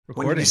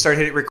When did you Recording. start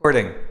hitting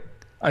recording?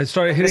 I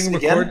started I missed hitting it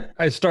again. record.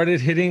 I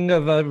started hitting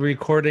the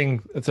recording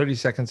 30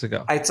 seconds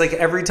ago. It's like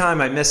every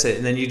time I miss it,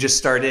 and then you just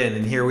start in,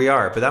 and here we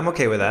are. But I'm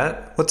okay with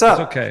that. What's It's up?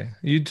 okay.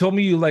 You told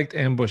me you liked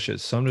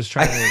ambushes, so I'm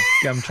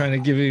trying to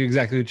give you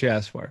exactly what you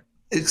asked for.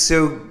 It's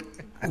so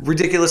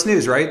ridiculous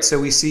news, right? So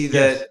we see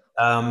Yes.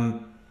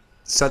 that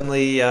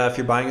suddenly, if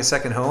you're buying a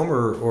second home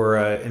or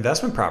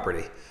investment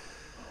property,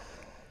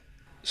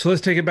 So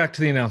let's take it back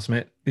to the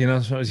announcement. The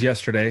announcement was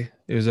yesterday.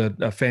 It was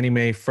a Fannie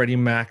Mae Freddie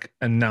Mac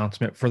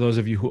announcement. For those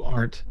of you who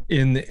aren't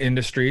in the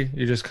industry,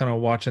 you're just kind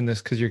of watching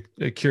this because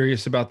you're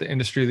curious about the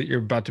industry that you're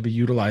about to be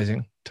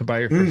utilizing to buy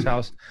your first mm,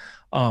 house.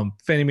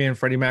 Fannie Mae and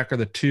Freddie Mac are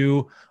the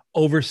two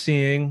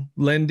overseeing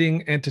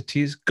lending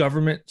entities,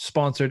 government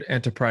sponsored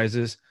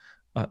enterprises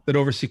that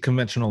oversee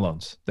conventional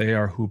loans. They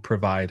are who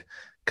provide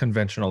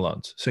conventional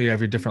loans. So you have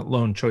your different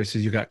loan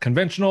choices. You got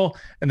conventional,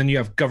 and then you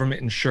have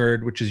government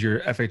insured, which is your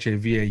FHA,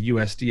 VA,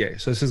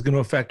 USDA. So this is going to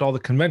affect all the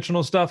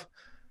conventional stuff,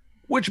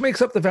 which makes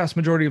up the vast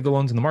majority of the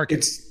loans in the market.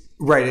 it's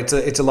right.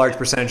 It's a large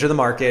percentage of the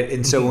market,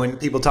 and so Mhm. when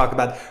people talk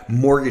about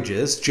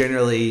mortgages,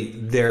 generally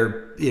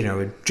they're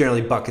it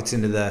generally buckets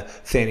into the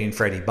Fannie and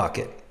Freddie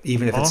bucket,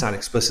 even if it's Uh-huh. not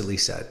explicitly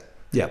said.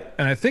 Yeah.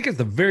 And I think it's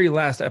the very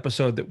last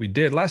episode that we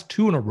did, last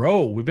two in a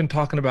row, we've been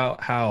talking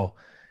about how,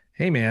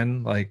 hey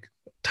man, like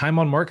time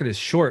on market is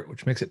short,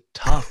 which makes it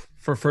tough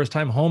for first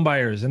time home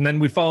buyers. And then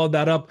we followed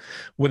that up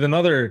with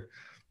another,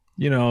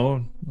 you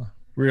know,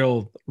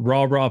 real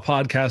raw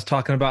podcast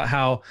talking about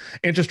how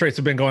interest rates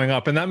have been going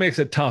up and that makes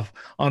it tough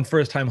on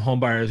first time home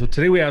buyers. Well,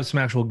 today we have some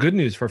actual good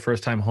news for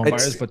first time home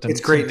buyers, but It's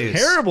some great news.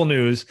 terrible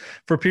news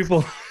for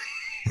people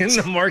in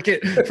the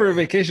market for a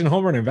vacation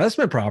home or an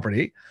investment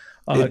property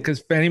It, because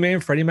Fannie Mae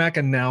and Freddie Mac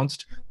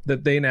announced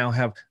that they now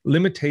have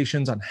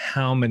limitations on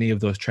how many of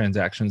those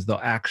transactions they'll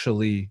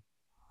actually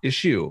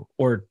issue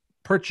or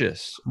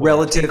purchase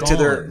or take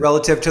on,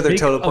 relative to their make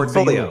total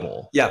portfolio.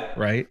 available, Yeah.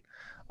 right?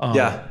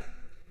 Yeah. Um,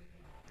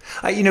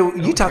 I You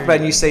don't talk hear about you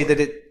and you say anymore.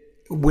 that it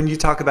when you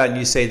talk about and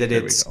you say that There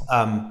we it's go.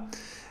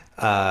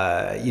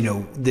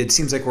 it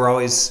seems like we're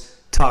always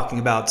talking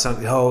about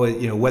something. Oh,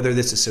 whether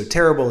this is so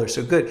terrible or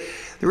so good.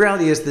 The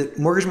reality is that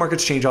mortgage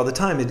markets change all the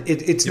time.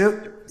 It's Yep.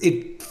 no.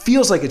 It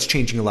feels like it's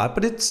changing a lot,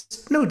 but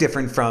it's no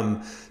different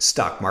from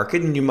stock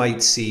market. And you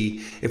might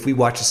see if we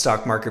watch the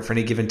stock market for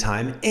any given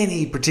time,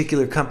 any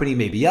particular company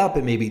may be up,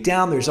 it may be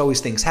down. There's always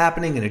things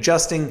happening and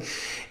adjusting,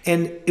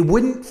 and it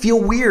wouldn't feel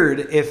weird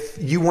if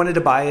you wanted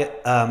to buy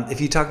it. If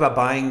you talk about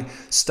buying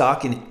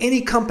stock in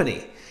any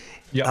company,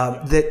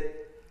 Yep. that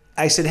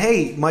I said,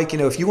 hey, Mike,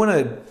 if you want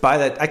to buy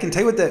that, I can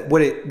tell you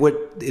what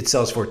it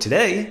sells for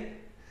today.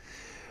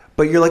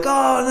 But you're like,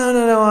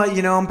 oh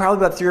no, I'm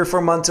probably about 3 or 4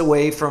 months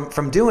away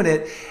from doing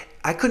it.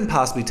 I couldn't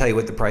possibly tell you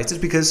what the price is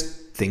because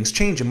things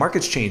change and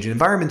markets change and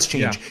environments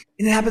Yeah. change,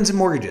 and it happens in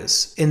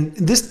mortgages. And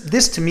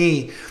this to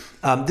me,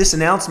 this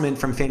announcement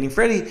from Fannie and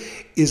Freddie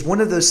is one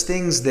of those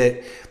things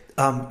that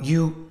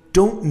you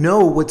don't know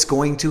what's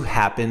going to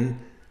happen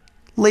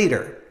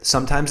later.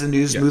 Sometimes the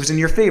news Yes. moves in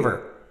your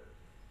favor.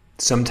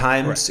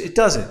 Sometimes Correct. it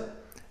doesn't.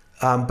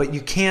 But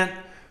you can't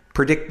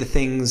predict the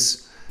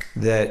things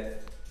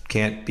that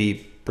can't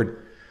be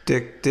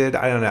predicted.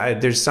 I don't know.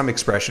 There's some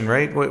expression,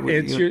 right?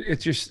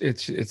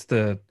 It's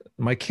the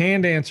my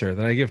canned answer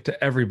that I give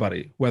to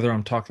everybody, whether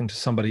I'm talking to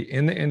somebody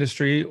in the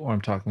industry or I'm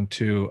talking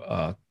to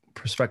a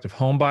prospective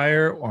home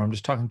buyer or I'm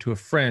just talking to a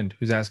friend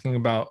who's asking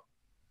about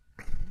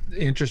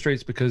interest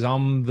rates because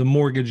I'm the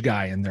mortgage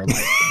guy in their life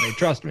and they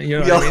trust me. You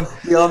know we what I all mean?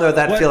 we all know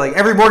that What feeling.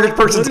 Every mortgage what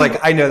person's do like,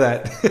 I know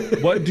that.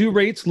 what do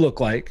rates look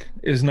like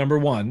is number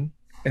one.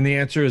 And the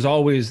answer is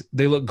always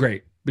they look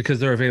great because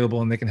they're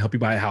available and they can help you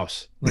buy a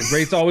house. Like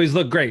rates always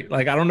look great.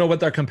 Like I don't know what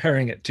they're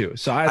comparing it to.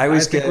 So I I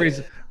always think get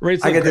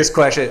rates I look get this great.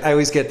 question. I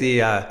always get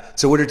the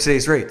so what are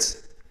today's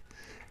rates?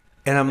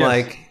 And I'm Yes.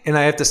 like, and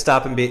I have to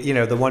stop and be,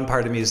 the one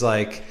part of me is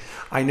like,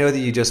 I know that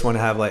you just want to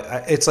have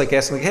it's like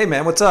asking like, hey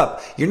man, what's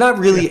up? You're not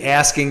really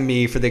asking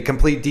me for the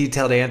complete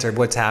detailed answer of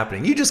what's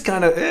happening. You just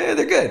kind of, they're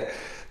good.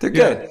 They're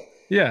Yeah. good.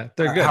 Yeah,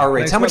 they're How good. are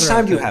rates? How Nice much weather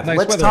time out do you there. have? Nice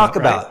Let's weather talk out,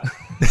 right?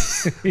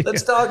 about Yeah,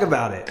 let's talk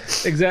about it.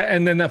 exactly.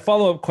 And then the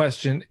follow-up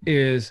question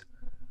is,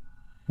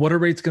 what are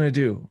rates going to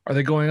do? Are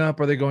they going up?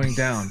 Are they going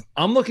down?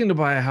 I'm looking to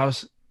buy a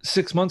house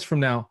 6 months from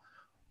now.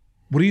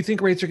 What do you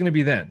think rates are going to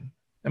be then?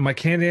 And my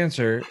canned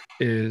answer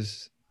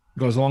is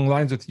goes along the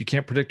lines with you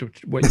can't predict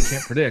what you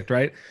can't predict,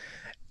 right?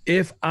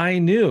 If I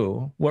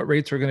knew what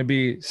rates were going to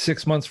be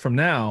 6 months from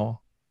now,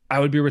 I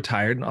would be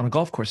retired on a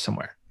golf course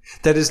somewhere.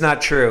 That is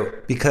not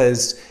true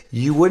because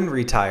you wouldn't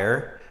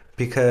retire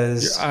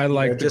because I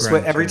like the just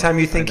grind too every time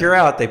you much. I think you're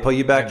know. out, they pull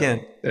you I back know.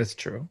 in. That's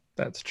true.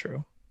 That's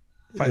true.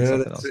 You Find know,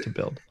 something that's else to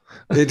build.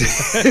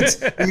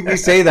 we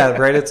say that,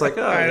 right? It's like,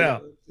 I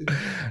know.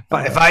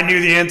 if I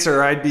knew the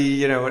answer, I'd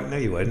be, no,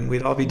 you wouldn't.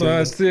 We'd all be doing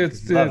But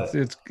this. Love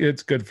it.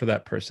 it's good for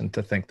that person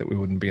to think that we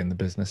wouldn't be in the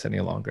business any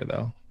longer,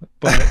 though.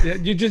 But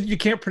you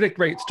can't predict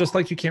rates, just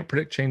like you can't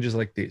predict changes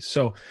like these.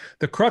 So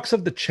the crux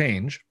of the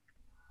change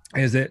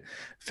is that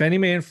Fannie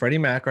Mae and Freddie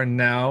Mac are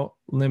now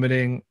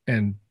limiting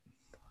and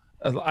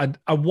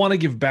I want to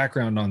give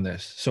background on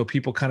this so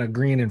people kind of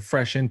green and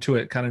fresh into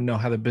it, kind of know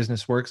how the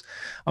business works.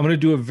 I'm going to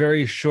do a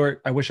very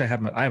short. I wish I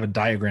have a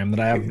diagram that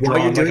I have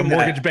drawn, like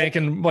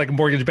a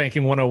mortgage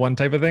banking 101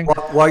 type of thing.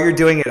 While you're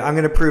doing it, I'm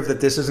going to prove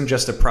that this isn't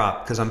just a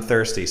prop because I'm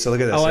thirsty. So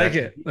look at this. I like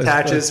it.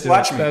 Attaches.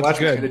 Watch me. That's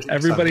good.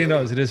 Everybody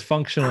knows it is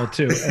functional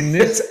too. And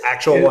this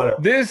actual water.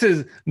 This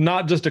is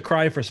not just a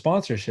cry for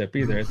sponsorship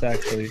either. It's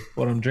actually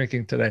what I'm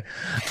drinking today.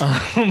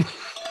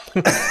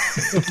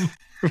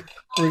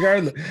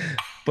 Regardless.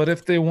 But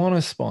if they want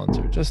to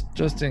sponsor,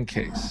 just in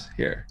case,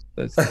 there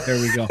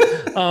we go.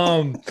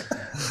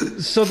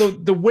 So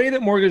the way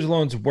that mortgage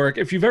loans work,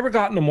 if you've ever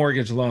gotten a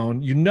mortgage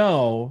loan, you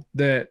know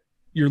that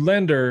your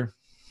lender,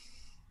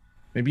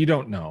 maybe you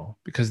don't know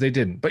because they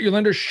didn't, but your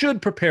lender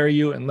should prepare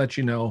you and let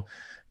you know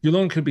your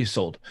loan could be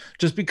sold.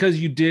 Just because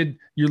you did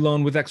your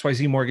loan with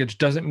XYZ Mortgage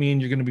doesn't mean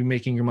you're going to be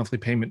making your monthly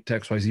payment to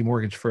XYZ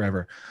Mortgage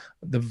forever.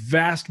 The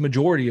vast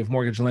majority of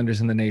mortgage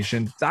lenders in the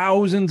nation,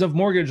 thousands of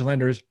mortgage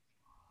lenders,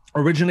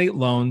 originate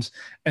loans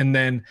and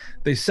then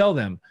they sell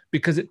them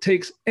because it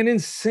takes an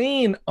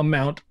insane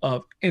amount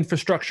of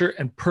infrastructure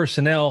and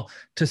personnel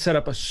to set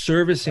up a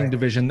servicing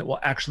division that will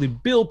actually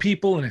bill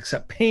people and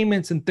accept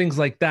payments and things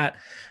like that.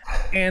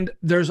 And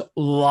there's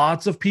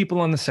lots of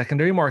people on the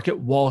secondary market,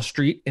 Wall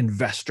Street,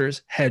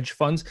 investors, hedge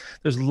funds.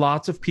 There's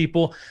lots of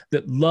people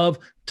that love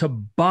to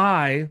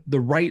buy the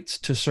rights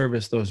to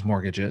service those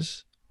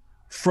mortgages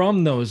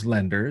from those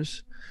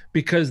lenders,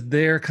 because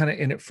they're kind of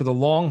in it for the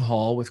long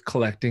haul with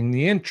collecting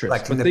the interest.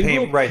 Collecting the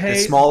payment, right? The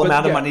small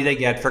amount of money they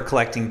get for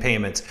collecting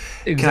payments.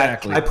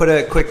 Exactly. Can I put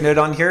a quick note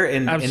on here?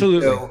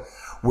 Absolutely.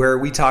 Where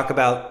we talk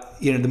about,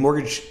 the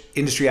mortgage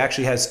industry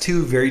actually has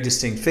two very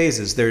distinct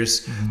phases.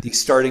 There's the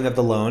starting of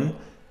the loan.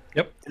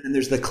 Yep. And then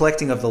there's the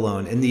collecting of the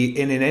loan. And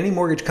in any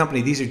mortgage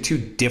company, these are two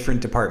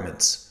different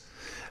departments.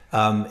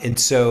 And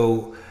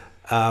so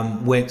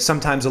when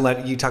sometimes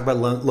you talk about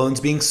loans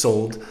being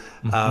sold,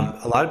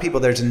 a lot of people,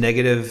 there's a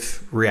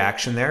negative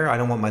reaction there. I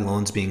don't want my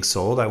loans being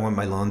sold. I want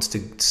my loans to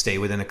stay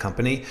within a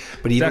company.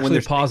 But even actually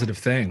a positive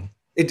thing.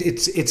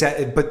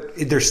 But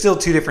there's still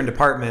two different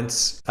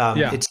departments.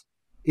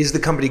 Is the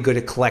company good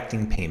at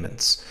collecting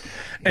payments?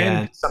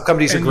 And some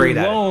companies are great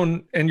at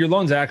it. And your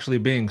loan's actually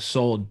being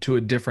sold to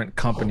a different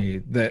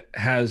company that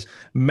has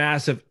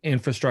massive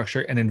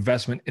infrastructure and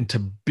investment into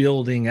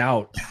building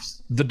out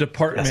the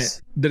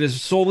department that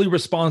is solely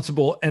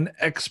responsible and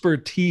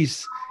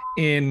expertise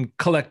in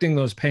collecting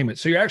those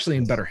payments. So you're actually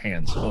in better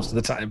hands most of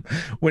the time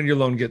when your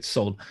loan gets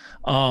sold.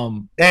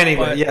 So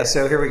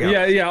here we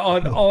go.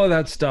 On all of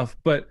that stuff.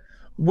 But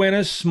when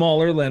a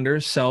smaller lender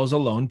sells a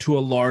loan to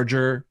a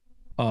larger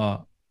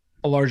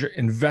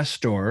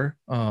investor,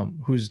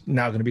 who's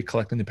now going to be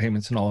collecting the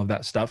payments and all of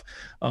that stuff,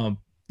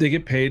 they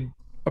get paid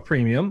a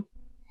premium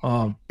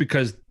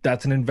because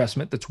that's an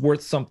investment that's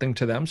worth something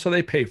to them. So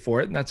they pay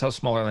for it. And that's how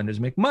smaller lenders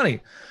make money.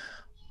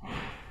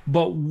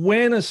 But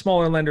when a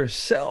smaller lender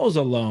sells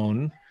a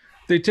loan,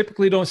 they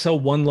typically don't sell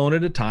one loan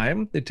at a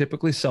time. They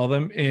typically sell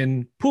them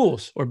in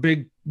pools or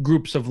big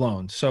groups of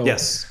loans. So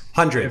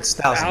hundreds,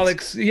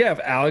 thousands. If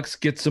Alex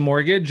gets a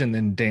mortgage and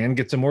then Dan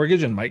gets a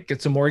mortgage and Mike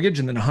gets a mortgage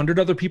and then 100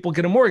 other people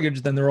get a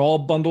mortgage, then they're all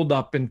bundled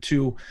up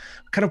into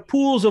kind of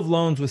pools of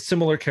loans with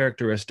similar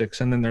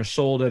characteristics. And then they're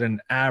sold at an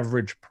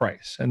average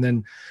price. And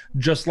then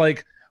just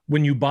like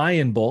when you buy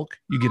in bulk,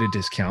 you get a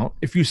discount.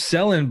 If you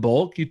sell in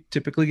bulk, you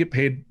typically get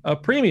paid a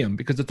premium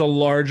because it's a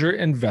larger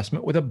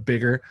investment with a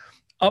bigger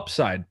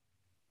upside.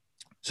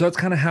 So that's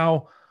kind of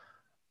how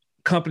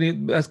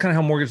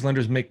mortgage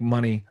lenders make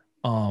money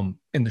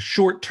in the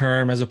short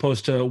term, as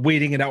opposed to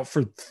waiting it out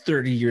for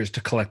 30 years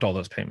to collect all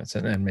those payments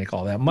and make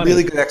all that money.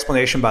 Really good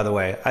explanation, by the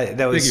way.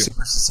 That was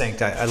super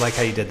succinct. I like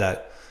how you did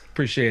that.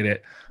 Appreciate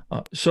it.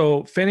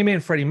 So Fannie Mae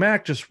and Freddie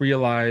Mac just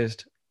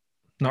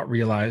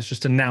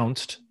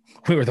announced,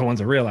 we were the ones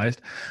that realized,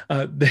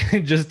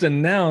 they just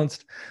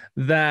announced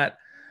that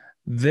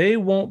they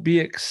won't be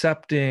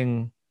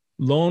accepting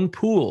loan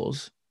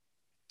pools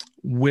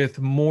with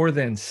more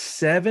than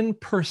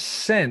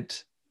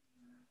 7%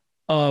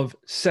 of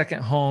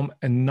second home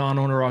and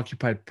non-owner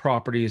occupied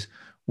properties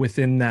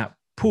within that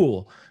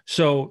pool.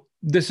 So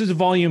this is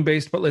volume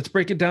based, but let's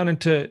break it down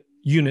into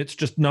units,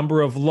 just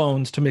number of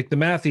loans to make the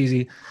math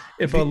easy.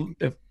 Before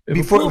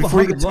you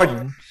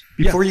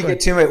get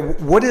to it,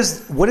 what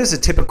is a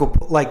typical,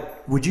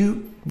 like,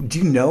 do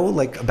you know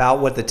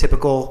about what the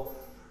typical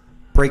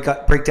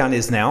breakdown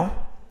is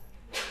now?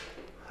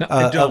 No,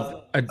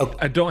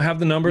 I don't have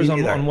the numbers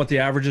on what the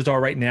averages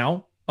are right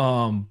now.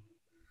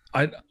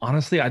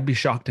 I'd be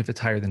shocked if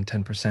it's higher than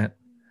 10%.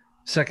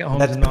 Second home.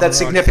 That's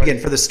significant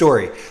for the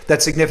story.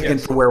 That's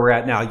significant for where we're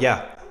at now.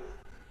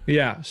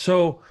 Yeah.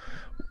 So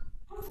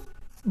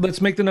let's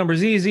make the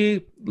numbers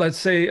easy. Let's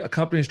say a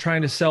company is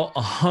trying to sell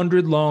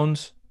 100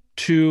 loans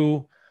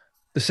to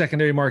the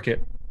secondary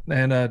market,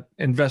 and an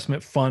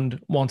investment fund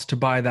wants to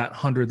buy that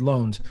 100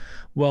 loans.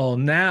 Well,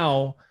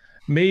 now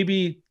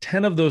maybe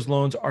 10 of those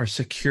loans are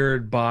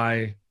secured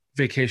by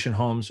vacation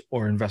homes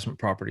or investment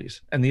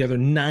properties, and the other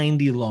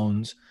 90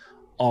 loans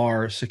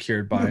are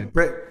secured by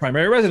Right.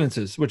 primary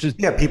residences, which is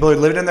Yeah, people are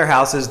living in their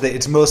houses.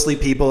 It's mostly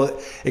people.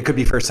 It could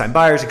be first-time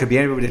buyers. It could be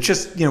anybody. It's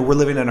just, we're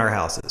living in our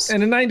houses.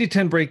 and a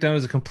 90-10 breakdown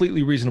is a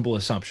completely reasonable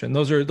assumption.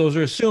 Those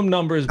are assumed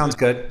numbers. Sounds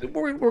good.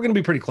 We're going to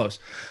be pretty close.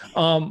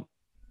 Now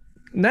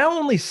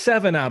only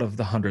 7 out of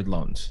the 100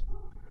 loans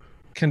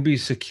can be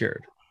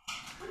secured.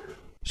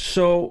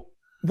 So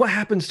what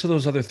happens to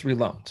those other 3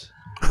 loans?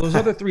 Those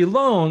other 3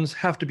 loans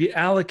have to be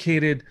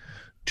allocated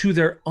to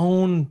their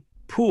own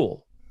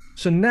pool.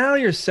 So now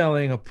you're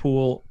selling a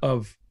pool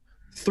of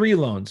 3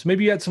 loans.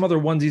 Maybe you had some other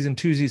onesies and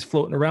twosies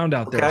floating around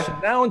out there. Okay. So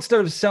now instead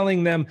of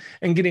selling them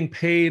and getting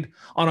paid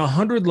on a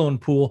 100 loan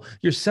pool,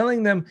 you're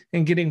selling them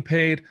and getting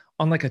paid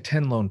on like a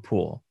 10 loan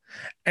pool.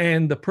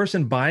 And the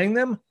person buying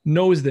them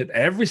knows that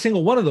every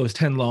single one of those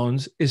 10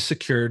 loans is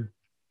secured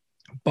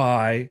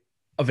by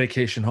a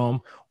vacation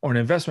home or an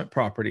investment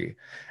property.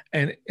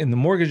 And in the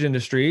mortgage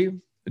industry,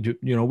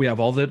 we have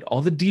all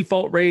the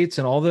default rates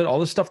and all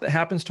the stuff that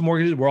happens to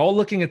mortgages. We're all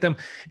looking at them.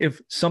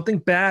 If something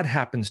bad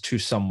happens to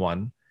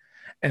someone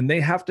and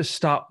they have to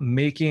stop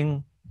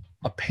making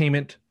a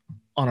payment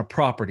on a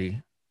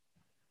property,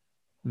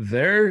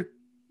 they're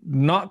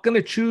not going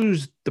to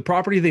choose the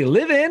property they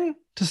live in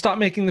to stop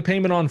making the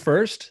payment on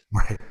first.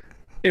 Right.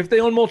 If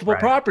they own multiple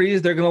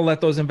properties, they're going to let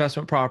those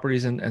investment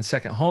properties and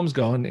second homes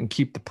go and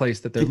keep the place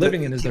that they're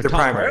living in as their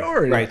top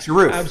priority. Right, it's your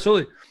roof.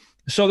 Absolutely.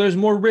 So there's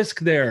more risk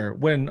there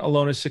when a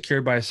loan is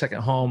secured by a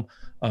second home,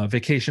 a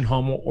vacation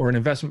home, or an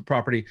investment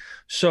property.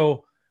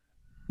 So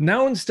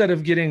now instead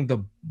of getting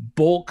the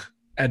bulk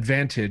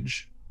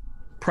advantage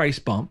price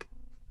bump,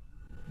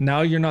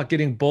 now you're not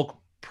getting bulk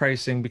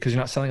pricing because you're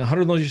not selling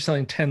 100 loans, you're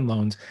selling 10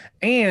 loans.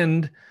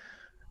 And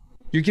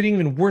you're getting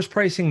even worse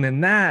pricing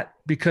than that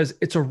because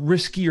it's a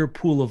riskier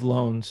pool of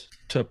loans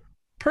to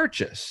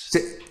purchase.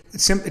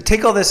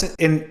 Take all this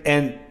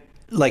and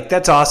like,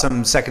 that's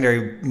awesome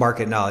secondary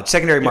market knowledge.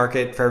 Secondary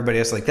market, for everybody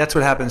else, like, that's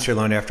what happens to your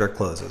loan after it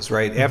closes,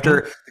 right? Mm-hmm.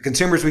 After the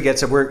consumers we get,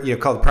 so we're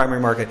called the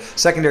primary market.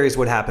 Secondary is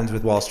what happens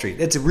with Wall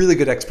Street. It's a really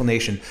good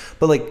explanation.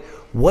 But like,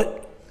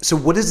 what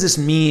does this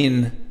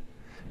mean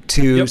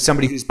to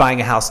somebody who's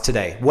buying a house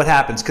today? What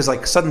happens? Because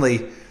like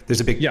suddenly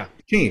there's a big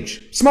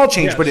change, small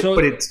change, but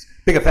it's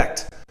big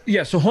effect.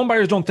 Yeah. So home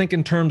buyers don't think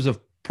in terms of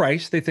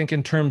price, they think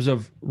in terms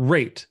of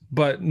rate.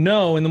 But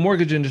no, in the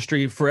mortgage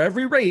industry, for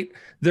every rate,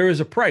 there is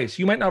a price.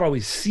 You might not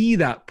always see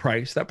that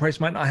price. That price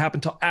might not happen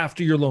until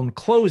after your loan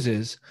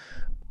closes.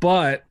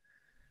 But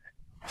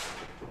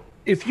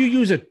if you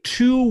use a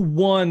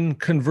 2-1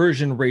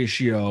 conversion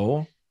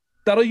ratio,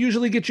 that'll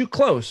usually get you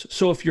close.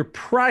 So if your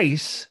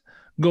price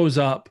goes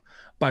up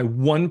by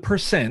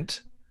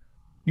 1%,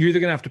 you're either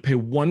going to have to pay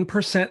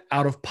 1%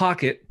 out of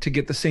pocket to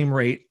get the same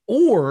rate,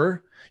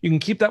 or you can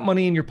keep that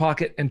money in your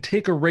pocket and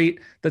take a rate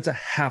that's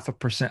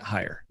 0.5%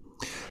 higher.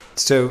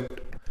 So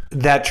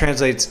that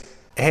translates,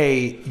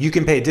 hey, you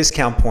can pay a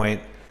discount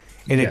point,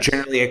 and it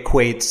generally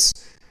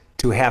equates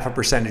to 0.5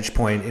 percentage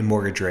point in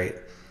mortgage rate.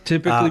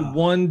 Typically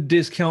 1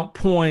 discount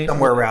point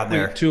somewhere around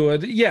there to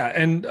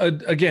and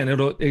again,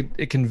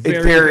 it can vary.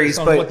 It varies,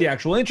 on what the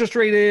actual interest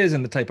rate is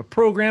and the type of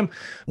program.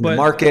 But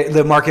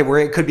the market where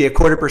it could be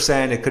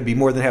 0.25%, it could be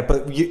more than half.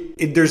 But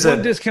there's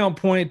a discount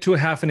point to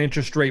 0.5 an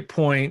interest rate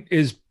point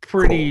is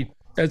pretty. Cool.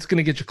 That's going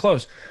to get you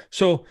close.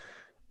 So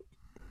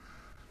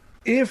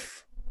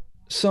if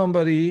some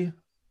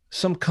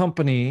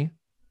company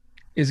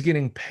is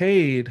getting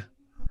paid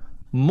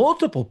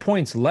multiple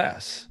points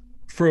less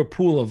for a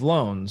pool of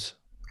loans,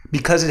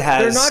 because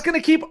they're not going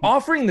to keep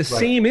offering the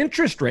same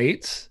interest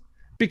rates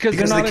because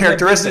they're not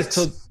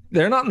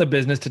they're not in the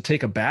business to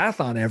take a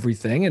bath on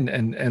everything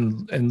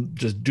and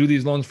just do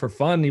these loans for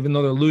fun, even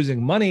though they're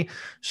losing money.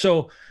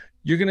 So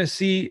you're going to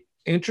see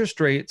interest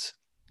rates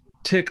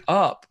tick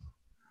up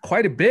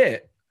quite a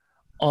bit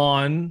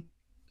on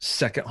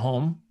second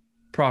home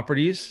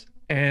properties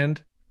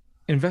and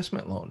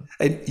investment loan.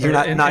 And you're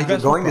you're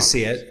going to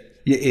see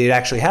it. It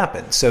actually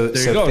happens. So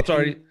there you go. It's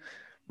already.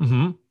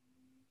 Mm-hmm.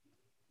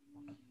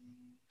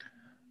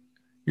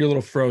 You're a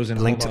little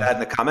frozen. Link to that in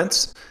the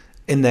comments.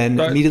 And then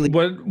immediately.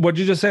 What did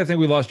you just say? I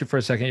think we lost you for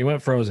a second. You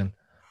went frozen.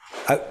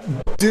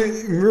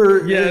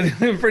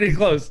 Yeah, pretty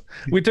close.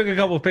 We took a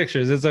couple of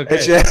pictures. It's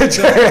okay.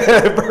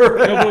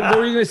 What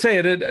were you going to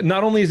say?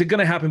 Not only is it going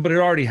to happen, but it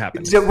already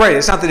happened. Right.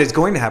 It's not that it's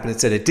going to happen.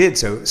 It's that it did.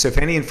 So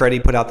Fannie and Freddie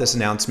put out this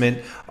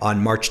announcement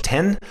on March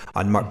 10.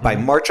 By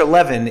March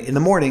 11 in the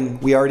morning,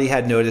 we already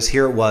had notice.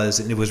 Here it was,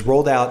 and it was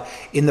rolled out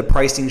in the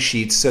pricing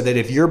sheets so that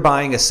if you're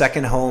buying a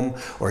second home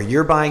or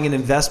you're buying an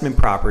investment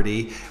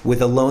property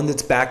with a loan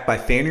that's backed by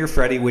Fannie or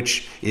Freddie,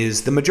 which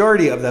is the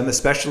majority of them,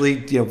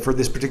 especially for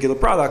this particular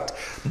product,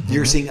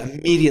 you're seeing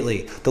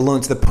immediately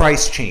the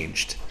price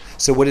changed.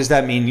 So what does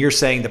that mean? You're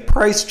saying the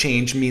price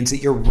change means that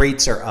your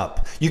rates are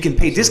up. You can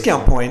pay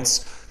discount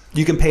points.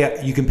 You can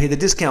pay the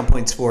discount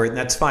points for it, and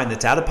that's fine.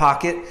 That's out of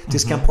pocket.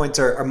 Discount points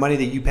are money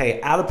that you pay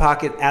out of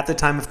pocket at the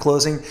time of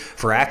closing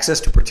for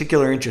access to a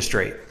particular interest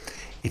rate.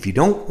 If you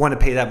don't want to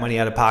pay that money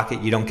out of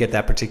pocket, you don't get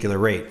that particular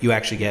rate. You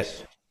actually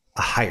get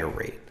a higher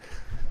rate.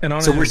 And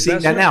on so we're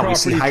seeing that now. We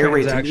see higher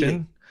rates.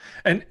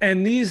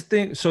 And these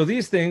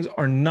things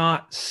are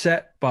not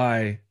set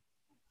by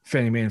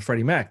Fannie Mae and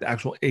Freddie Mac, the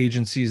actual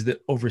agencies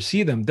that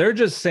oversee them. They're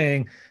just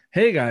saying,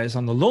 hey guys,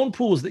 on the loan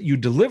pools that you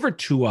deliver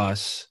to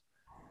us,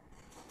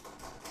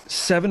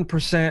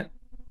 7%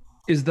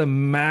 is the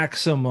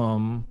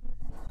maximum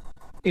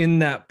in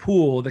that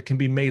pool that can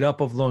be made up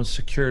of loans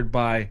secured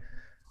by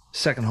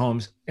second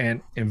homes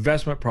and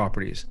investment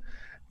properties.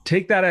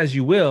 Take that as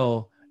you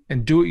will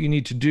and do what you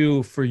need to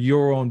do for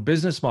your own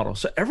business model.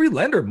 So every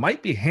lender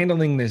might be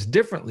handling this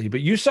differently, but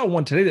you saw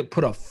one today that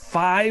put a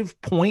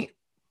 5-point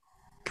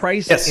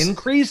price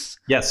increase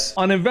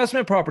on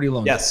investment property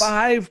loans.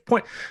 5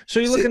 point.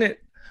 So you're looking at,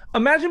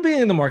 imagine being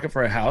in the market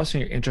for a house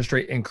and your interest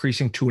rate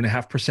increasing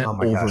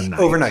 2.5%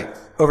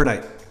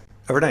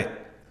 overnight.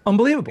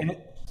 Unbelievable.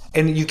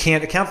 And you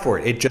can't account for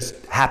it. It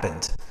just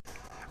happened.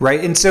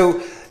 Right. And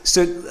so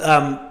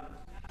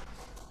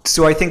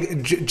I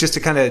think just to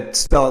kind of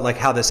spell it like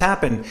how this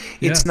happened,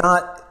 it's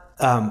not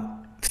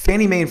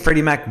Fannie Mae and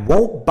Freddie Mac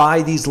won't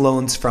buy these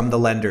loans from the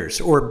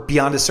lenders or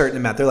beyond a certain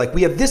amount. They're like,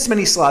 we have this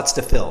many slots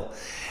to fill.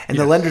 And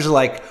the lenders are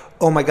like,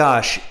 oh my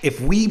gosh, if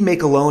we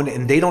make a loan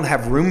and they don't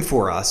have room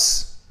for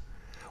us,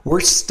 we're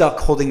stuck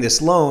holding this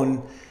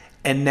loan.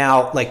 And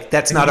now, like,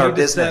 that's not our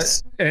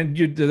business.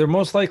 They're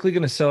most likely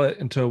going to sell it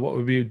into what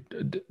would be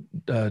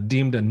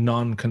deemed a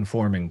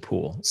non-conforming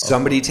pool.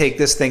 Somebody take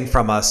this thing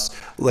from us,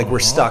 like we're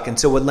stuck. And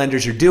so what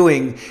lenders are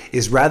doing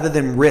is rather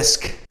than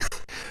risk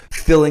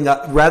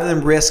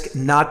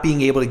not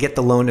being able to get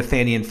the loan to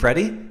Fannie and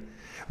Freddie,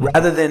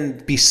 rather than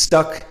be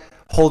stuck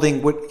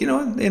holding what,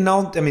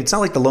 it's not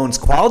like the loan's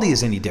quality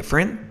is any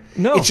different.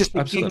 No, it's just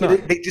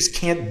they just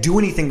can't do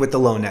anything with the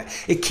loan.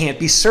 It can't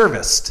be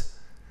serviced.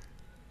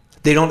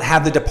 They don't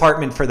have the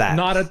department for that.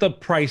 Not at the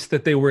price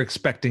that they were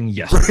expecting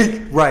yesterday.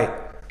 Right.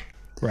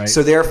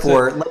 So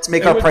therefore, let's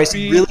make our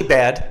pricing really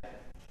bad.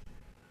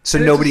 So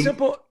nobody.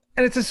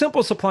 It's a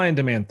simple supply and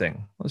demand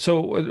thing.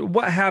 So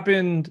what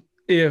happened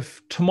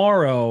if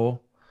tomorrow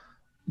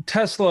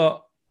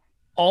Tesla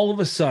all of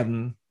a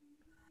sudden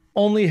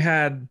only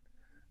had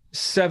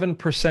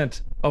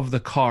 7% of the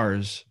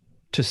cars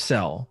to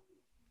sell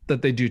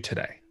that they do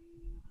today?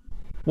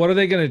 What are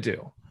they going to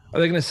do?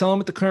 Are they going to sell them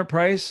at the current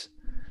price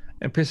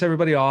and piss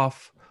everybody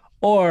off?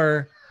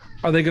 Or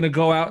are they going to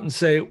go out and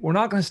say, we're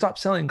not going to stop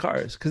selling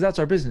cars because that's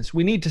our business.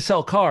 We need to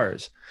sell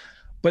cars.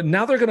 But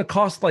now they're going to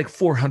cost like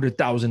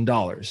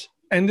 $400,000.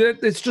 And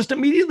it's just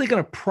immediately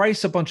going to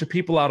price a bunch of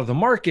people out of the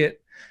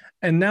market.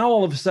 And now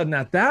all of a sudden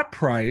at that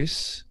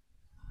price,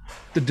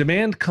 the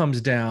demand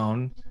comes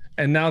down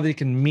and now they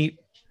can meet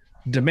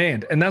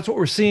demand. And that's what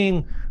we're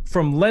seeing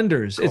from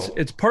lenders.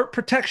 It's part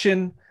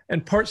protection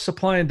and part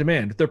supply and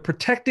demand. They're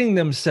protecting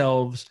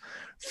themselves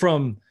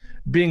from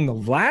being the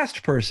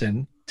last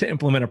person to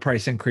implement a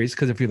price increase,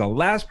 because if you're the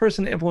last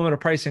person to implement a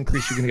price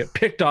increase, you're going to get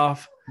picked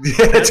off,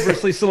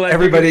 adversely selected.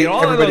 Everybody's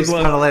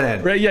funneling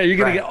in. Right? Yeah, you're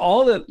going to get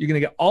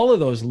all of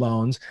those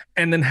loans,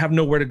 and then have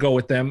nowhere to go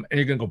with them, and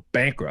you're going to go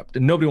bankrupt.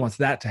 And nobody wants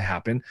that to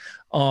happen.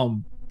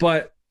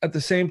 But at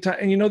the same time,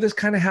 and this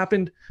kind of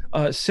happened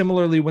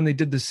similarly when they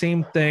did the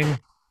same thing.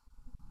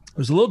 It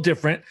was a little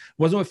different. It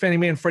wasn't with Fannie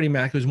Mae and Freddie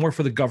Mac. It was more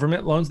for the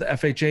government loans, the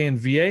FHA and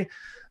VA.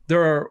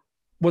 There are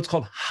what's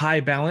called high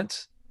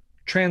balance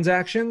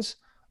transactions.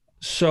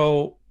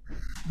 So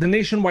the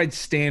nationwide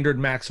standard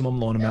maximum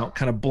loan amount,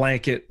 kind of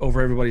blanket over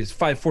everybody, is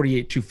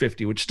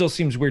 $548,250, which still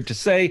seems weird to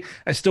say.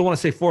 I still want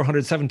to say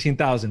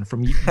 $417,000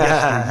 from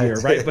yesteryear,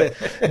 right? But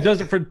it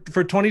doesn't for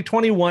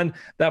 2021.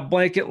 That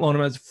blanket loan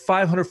amount is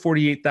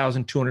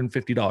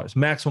 $548,250,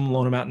 maximum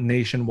loan amount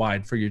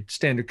nationwide for your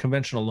standard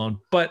conventional loan.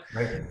 But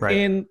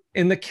in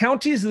the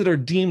counties that are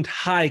deemed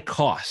high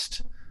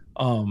cost,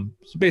 so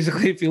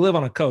basically, if you live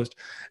on a coast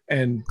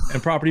and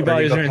property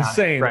values are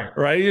insane, right?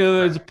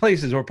 There's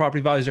places where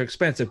property values are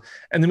expensive,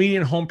 and the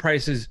median home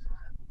prices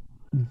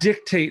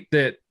dictate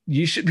that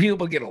you should be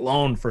able to get a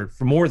loan for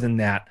more than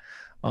that.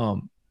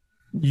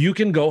 You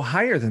can go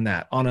higher than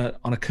that on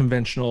a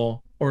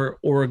conventional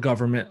or a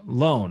government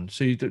loan.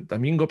 So you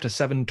can go up to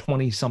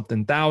 $720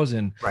 something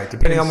thousand. Right,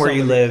 depending on where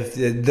you live,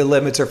 the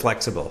limits are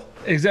flexible.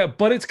 Exactly,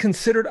 but it's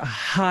considered a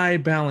high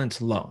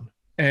balance loan.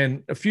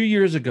 And a few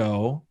years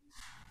ago,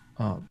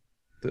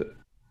 the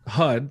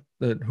HUD,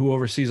 who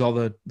oversees all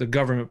the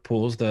government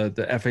pools, the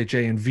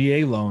FHA and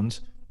VA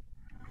loans,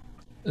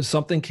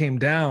 something came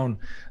down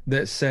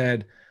that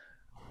said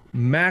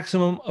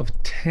maximum of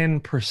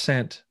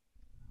 10%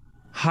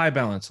 high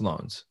balance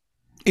loans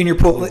in your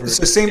pool.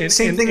 So same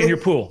thing in your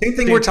pool. Same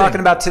thing we're talking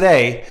about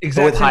today,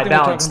 exactly, but with high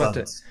balance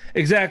loans.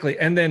 Exactly,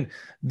 and then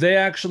they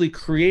actually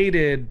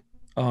created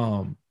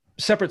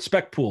separate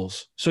spec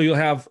pools. So you'll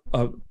have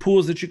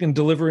pools that you can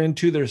deliver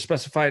into that are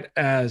specified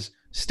as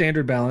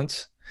standard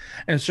balance,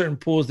 and certain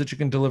pools that you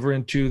can deliver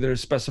into that are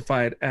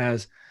specified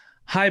as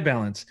high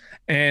balance.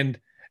 And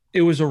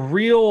it was a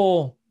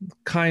real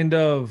kind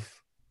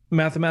of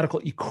mathematical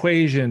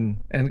equation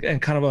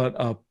and kind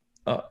of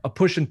a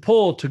push and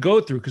pull to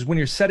go through, because when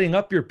you're setting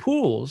up your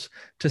pools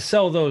to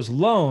sell those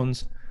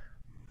loans,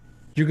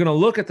 you're going to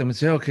look at them and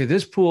say, okay,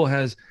 this pool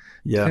has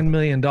 $10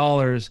 million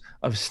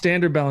of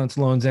standard balance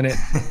loans in it.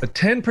 But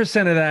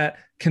 10% of that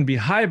can be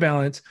high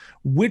balance.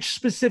 Which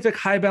specific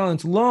high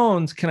balance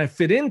loans can I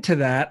fit into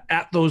that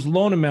at those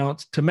loan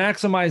amounts to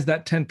maximize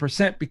that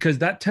 10%? Because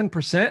that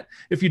 10%,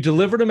 if you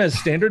delivered them as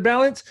standard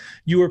balance,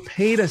 you are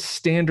paid a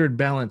standard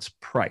balance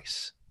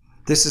price.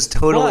 This is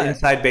total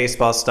inside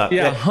baseball stuff.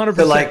 Yeah, 100%.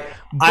 So like,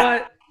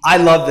 I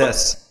love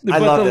this. I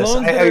love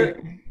this.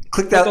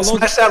 Click that,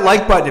 smash that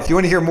like button if you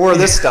want to hear more of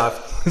this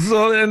stuff.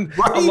 So then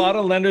a lot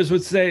of lenders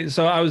would say,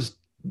 so I was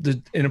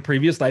in a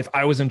previous life,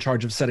 I was in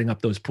charge of setting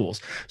up those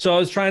pools. So I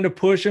was trying to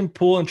push and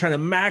pull and trying to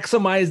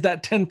maximize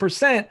that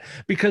 10%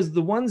 because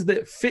the ones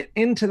that fit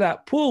into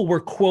that pool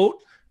were, quote,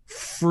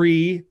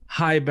 free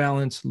high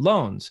balance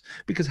loans,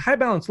 because high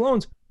balance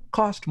loans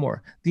cost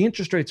more. The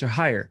interest rates are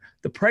higher.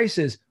 The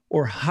prices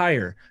are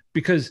higher,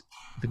 because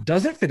if it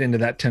doesn't fit into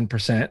that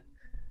 10%,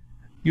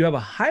 you have a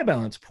high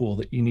balance pool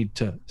that you need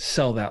to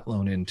sell that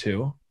loan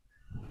into.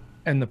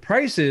 And the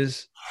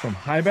prices from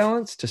high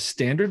balance to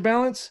standard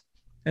balance,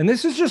 and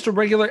this is just a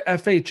regular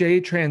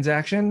FHA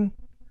transaction,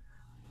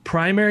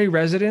 primary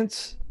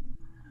residence,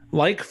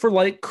 like for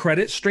like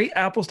credit, straight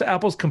apples to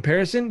apples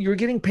comparison, you're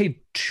getting paid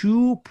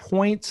 2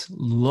 points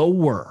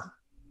lower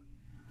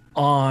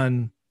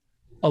on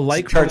a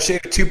like charge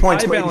 2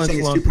 points more.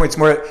 It's 2 points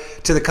more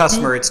to the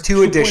customer. It's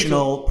two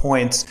additional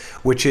points,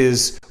 which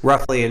is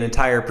roughly an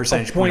entire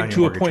percentage point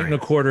to a point and a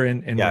quarter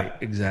in rate.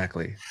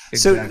 Exactly.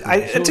 So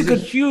it's a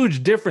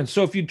huge difference.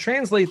 So if you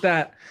translate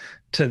that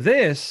to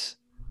this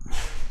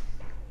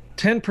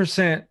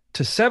 10%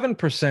 to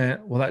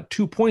 7%, well, that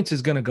 2 points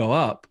is going to go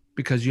up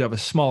because you have a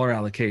smaller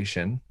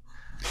allocation.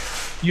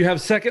 You have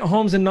second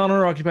homes and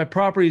non-owner occupied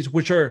properties,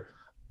 which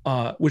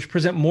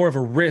present more of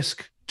a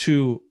risk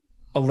to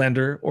a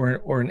lender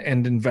or an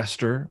end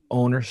investor,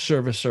 owner,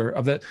 servicer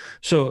of that.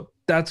 So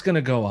that's going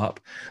to go up.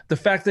 The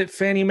fact that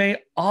Fannie Mae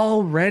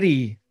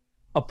already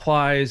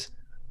applies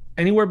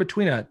anywhere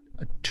between a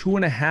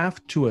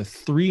 2.5 to a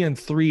 3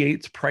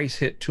 3/8 price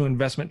hit to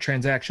investment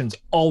transactions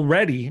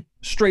already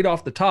straight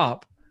off the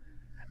top.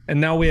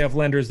 And now we have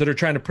lenders that are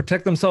trying to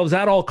protect themselves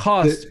at all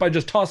costs by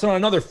just tossing on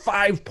another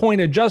 5-point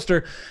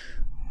adjuster.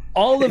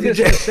 All of this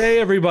to say,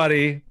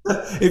 everybody,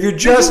 if you're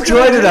just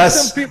joining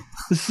us,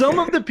 some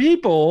of the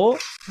people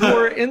who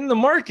are in the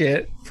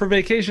market for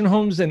vacation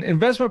homes and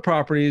investment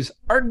properties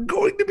are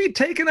going to be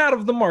taken out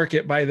of the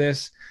market by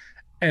this.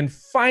 And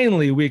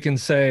finally, we can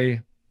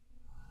say,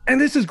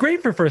 and this is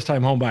great for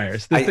first-time home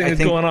buyers. This thing is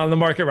going on in the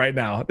market right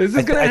now. This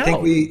is going to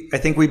help. I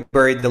think we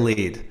buried the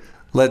lead.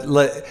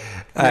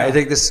 I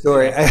think this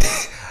story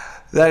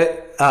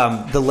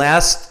the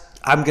last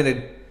I'm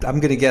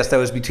gonna guess that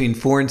was between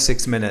 4 and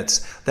 6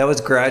 minutes. That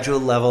was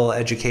graduate level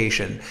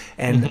education,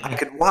 and I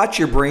could watch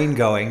your brain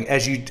going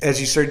as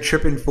you started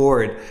tripping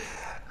forward.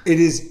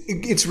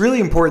 It's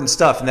really important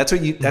stuff, and that's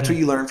what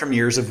you learn from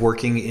years of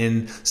working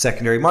in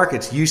secondary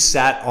markets. You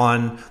sat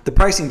on the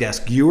pricing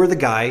desk. You are the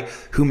guy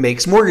who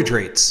makes mortgage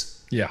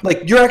rates. Yeah,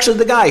 like you're actually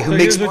the guy who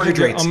makes mortgage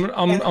rates.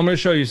 I'm going to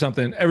show you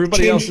something.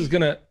 Everybody else is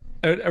gonna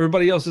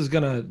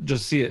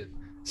just see it.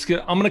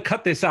 I'm going to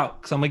cut this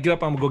out because I'm going to get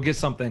up. I'm going to go get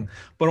something,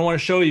 but I want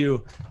to show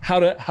you how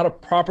to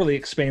properly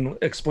explain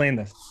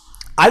this.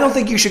 I don't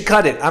think you should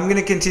cut it. I'm going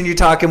to continue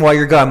talking while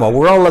you're gone. While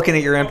we're all looking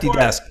at your empty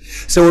desk.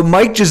 So what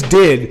Mike just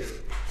did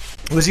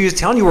was he was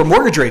telling you where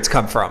mortgage rates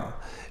come from,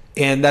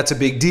 and that's a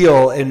big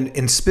deal.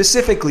 And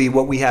specifically,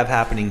 what we have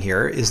happening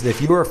here is that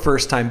if you're a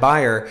first-time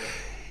buyer,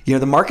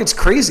 the market's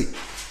crazy.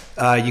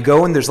 You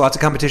go and there's lots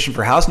of competition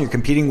for house, and you're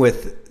competing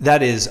with.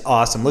 That is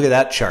awesome. Look at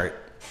that chart.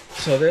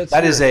 So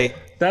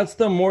that's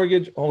the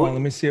mortgage. Hold on,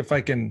 let me see if I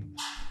can.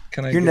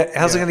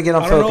 How's it going to get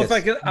on focus?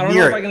 I don't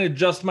know if I can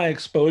adjust my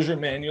exposure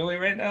manually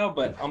right now,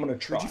 but I'm going to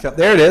try.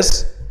 There it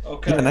is.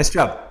 Okay. Yeah, nice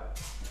job.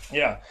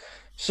 Yeah.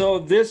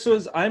 So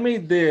I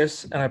made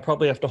this, and I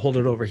probably have to hold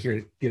it over here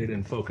to get it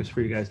in focus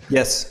for you guys.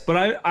 Yes.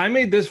 But I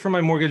made this for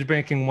my Mortgage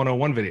Banking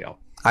 101 video.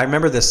 I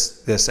remember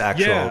this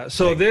actual. Yeah.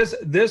 So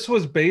this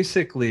was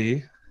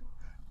basically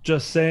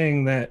just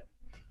saying that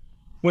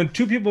when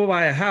two people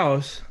buy a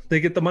house, they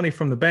get the money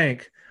from the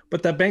bank,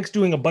 but that bank's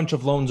doing a bunch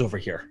of loans over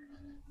here.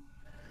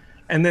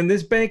 And then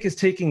this bank is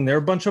taking their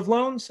bunch of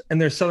loans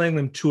and they're selling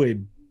them to a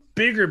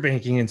bigger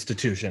banking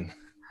institution.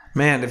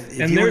 Man, if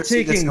you were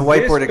taking this in a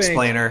whiteboard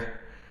explainer.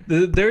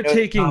 They're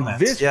taking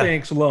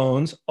bank's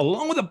loans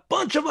along with a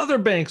bunch of other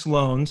banks'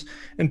 loans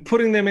and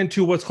putting them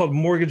into what's called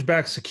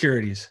mortgage-backed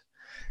securities.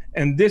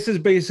 And this is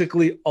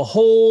basically a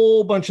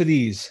whole bunch of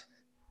these.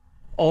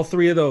 All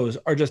three of those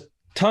are just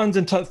tons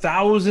and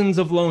thousands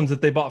of loans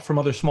that they bought from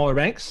other smaller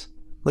banks.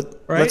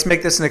 Let's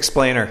make this an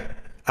explainer.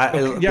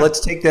 Let's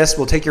take this.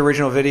 We'll take your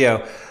original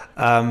video.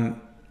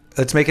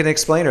 Let's make it an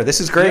explainer. This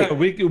is great. Yeah,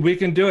 we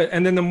can do it.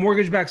 And then the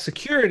mortgage-backed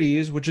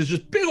securities, which is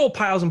just big old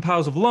piles and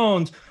piles of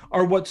loans,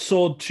 are what's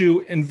sold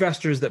to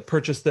investors that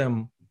purchase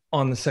them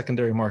on the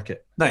secondary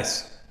market.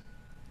 Nice.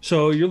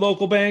 So your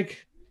local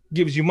bank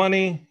gives you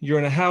money. You're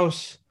in a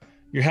house.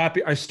 You're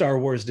happy. I Star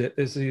Wars'd it.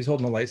 He's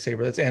holding a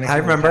lightsaber. That's Anakin. I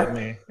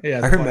remember.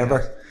 Yeah, I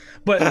remember.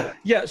 But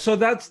yeah, so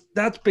that's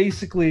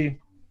basically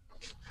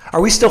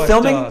Are we still But,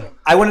 filming?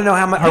 I want to know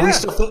how much. Are we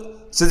still?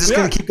 So this is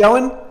going to keep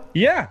going?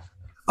 Yeah.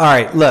 All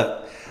right. Look.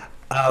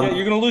 Yeah,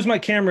 you're going to lose my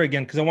camera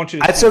again because I want you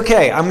to. That's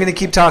okay. I'm going to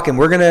keep talking.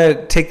 We're going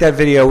to take that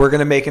video. We're going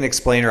to make an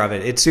explainer of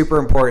it. It's super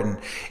important.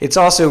 It's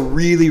also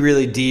really,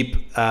 really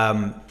deep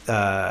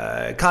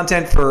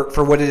content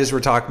for what it is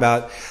we're talking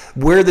about,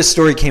 where the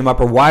story came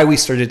up, or why we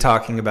started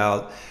talking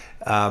about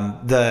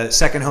the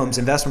second homes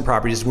investment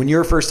properties. When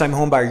you're a first-time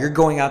home buyer, you're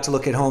going out to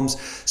look at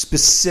homes.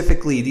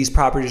 Specifically, these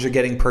properties are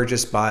getting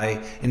purchased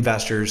by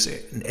investors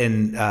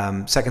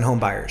and second home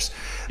buyers.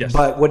 Yes.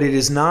 But what it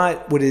is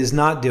not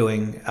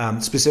doing,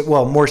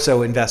 well, more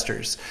so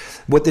investors.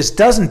 What this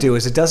doesn't do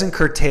is it doesn't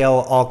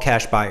curtail all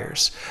cash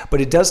buyers, but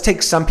it does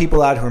take some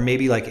people out who are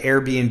maybe like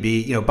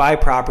Airbnb, buy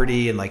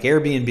property and like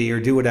Airbnb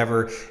or do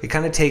whatever. It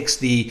kind of takes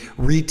the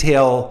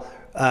retail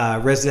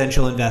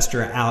residential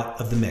investor out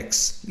of the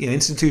mix.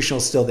 Institutional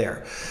is still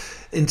there.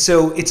 And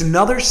so it's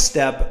another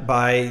step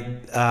by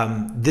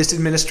this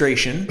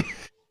administration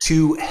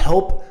to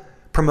help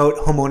promote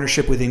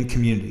homeownership within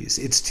communities.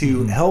 It's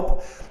to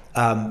help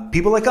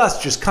people like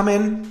us just come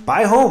in,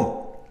 buy a home,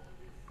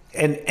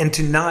 and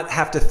to not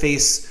have to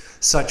face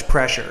such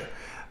pressure.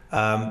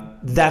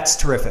 That's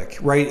terrific,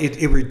 right?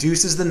 It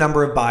reduces the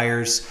number of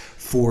buyers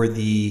for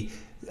the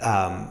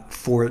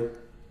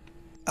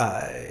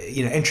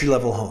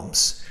entry-level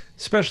homes,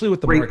 especially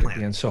with the market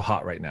being so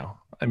hot right now.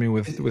 I mean,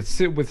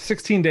 with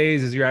 16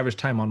 days is your average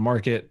time on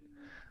market.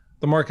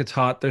 The market's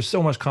hot. There's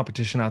so much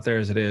competition out there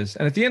as it is.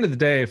 And at the end of the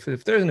day, if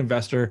there's an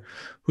investor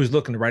who's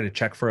looking to write a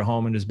check for a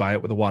home and just buy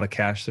it with a wad of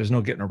cash, there's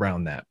no getting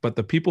around that. But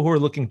the people who are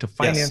looking to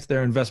finance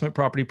their investment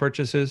property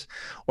purchases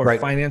or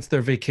finance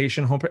their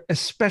vacation home,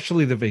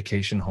 especially the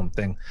vacation home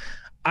thing,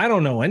 I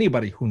don't know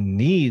anybody who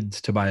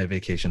needs to buy a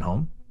vacation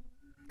home.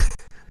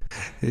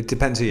 It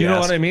depends who you know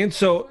ask. what I mean?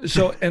 So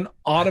an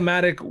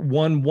automatic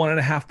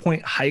 1.5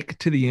 point hike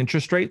to the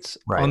interest rates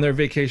on their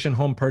vacation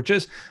home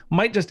purchase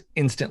might just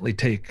instantly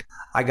take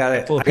I got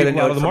it out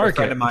of the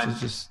market,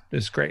 which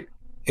is great.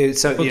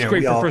 It's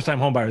great for first-time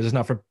home buyers. It's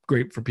not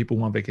great for people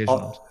who want vacation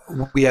homes.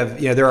 We have,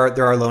 there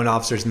are loan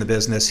officers in the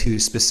business who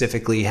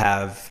specifically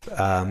have,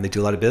 they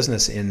do a lot of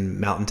business in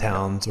mountain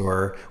towns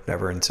or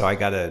whatever. And so I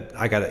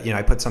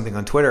I put something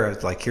on Twitter. I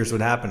was like, here's what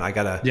happened. I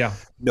got a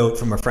note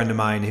from a friend of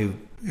mine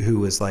who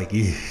was like,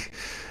 because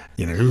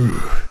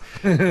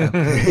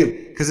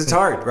it's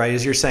hard, right?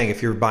 As you're saying,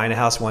 if you're buying a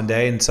house one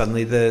day and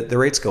suddenly the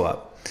rates go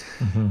up,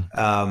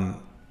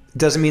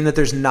 doesn't mean that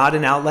there's not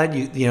an outlet.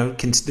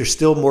 There's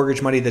still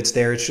mortgage money that's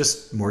there. It's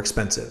just more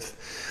expensive.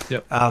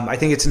 Yep. I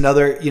think it's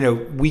another,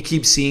 we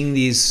keep seeing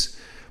these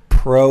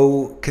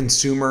pro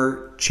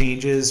consumer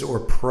changes or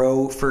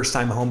pro first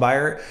time home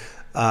buyer.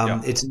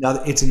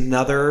 It's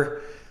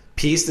another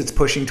piece that's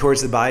pushing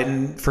towards the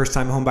Biden first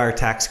time home buyer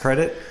tax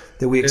credit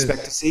that we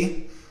expect to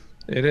see.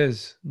 It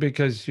is,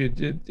 because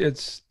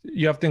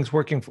you have things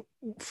working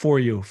for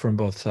you from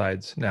both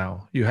sides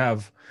now. You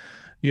have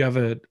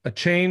a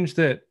change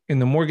that in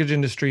the mortgage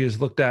industry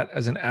is looked at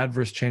as an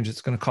adverse change.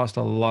 It's going to cost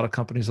a lot of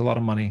companies a lot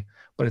of money,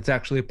 but it's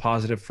actually a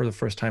positive for the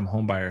first-time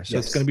home buyer. So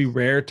it's going to be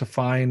rare to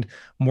find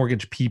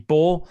mortgage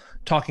people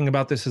talking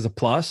about this as a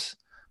plus.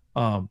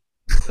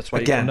 That's why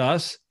you come to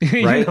us.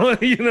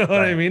 Right? you know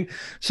what I mean?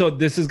 So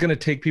this is going to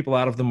take people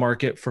out of the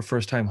market for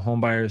first-time home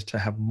buyers to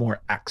have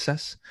more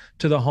access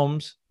to the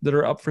homes that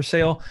are up for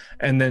sale.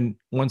 And then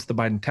once the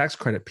Biden tax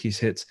credit piece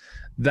hits,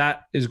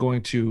 that is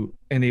going to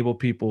enable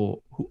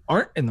people who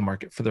aren't in the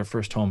market for their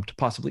first home to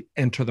possibly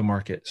enter the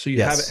market. So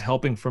you have it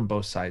helping from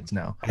both sides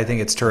now. I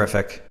think it's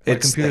terrific. My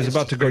computer's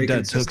about to go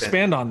dead. So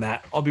expand on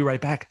that. I'll be right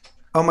back.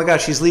 Oh my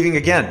gosh, she's leaving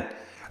again.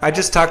 I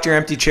just talked to your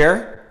empty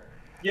chair.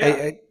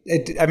 Yeah.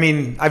 I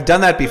mean, I've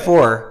done that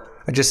before.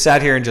 I just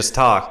sat here and just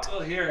talked.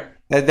 Still here.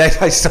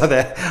 I saw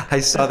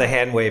the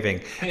hand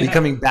waving. Are you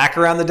coming back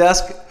around the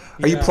desk?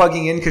 Are you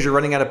plugging in because you're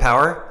running out of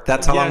power?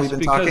 That's how long we've been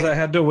talking? Because I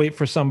had to wait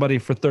for somebody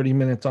for 30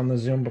 minutes on the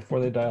Zoom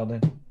before they dialed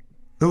in.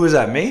 Who was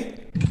that, me?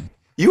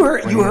 You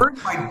heard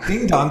my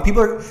ding dong.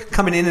 People are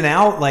coming in and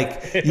out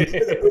like you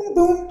hear the boom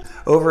boom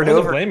over and over.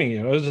 I wasn't blaming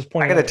you. I was just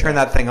pointing I got to turn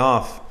that thing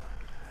off.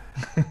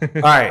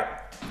 All right.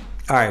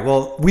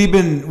 Well, we've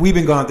been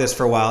going at this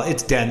for a while.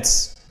 It's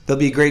dense. There'll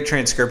be great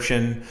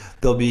transcription.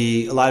 There'll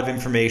be a lot of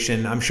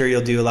information. I'm sure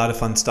you'll do a lot of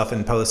fun stuff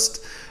in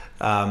post.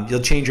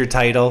 You'll change your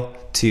title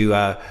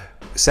to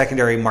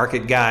secondary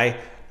market guy.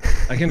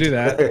 I can do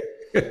that.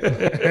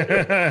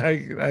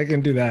 I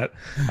can do that.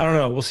 I don't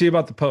know. We'll see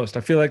about the post.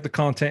 I feel like the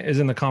content is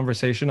in the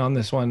conversation on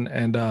this one,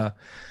 and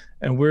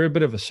we're a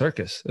bit of a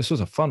circus. This was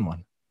a fun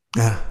one.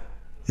 Yeah.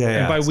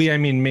 And by we, I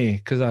mean me,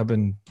 because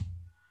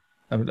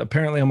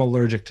apparently I'm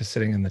allergic to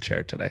sitting in the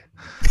chair today.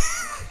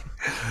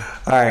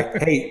 All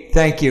right. Hey,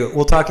 thank you.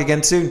 We'll talk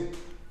again soon.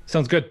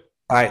 Sounds good.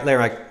 All right. Later,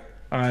 Mike.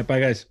 All right.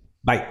 Bye, guys.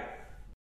 Bye.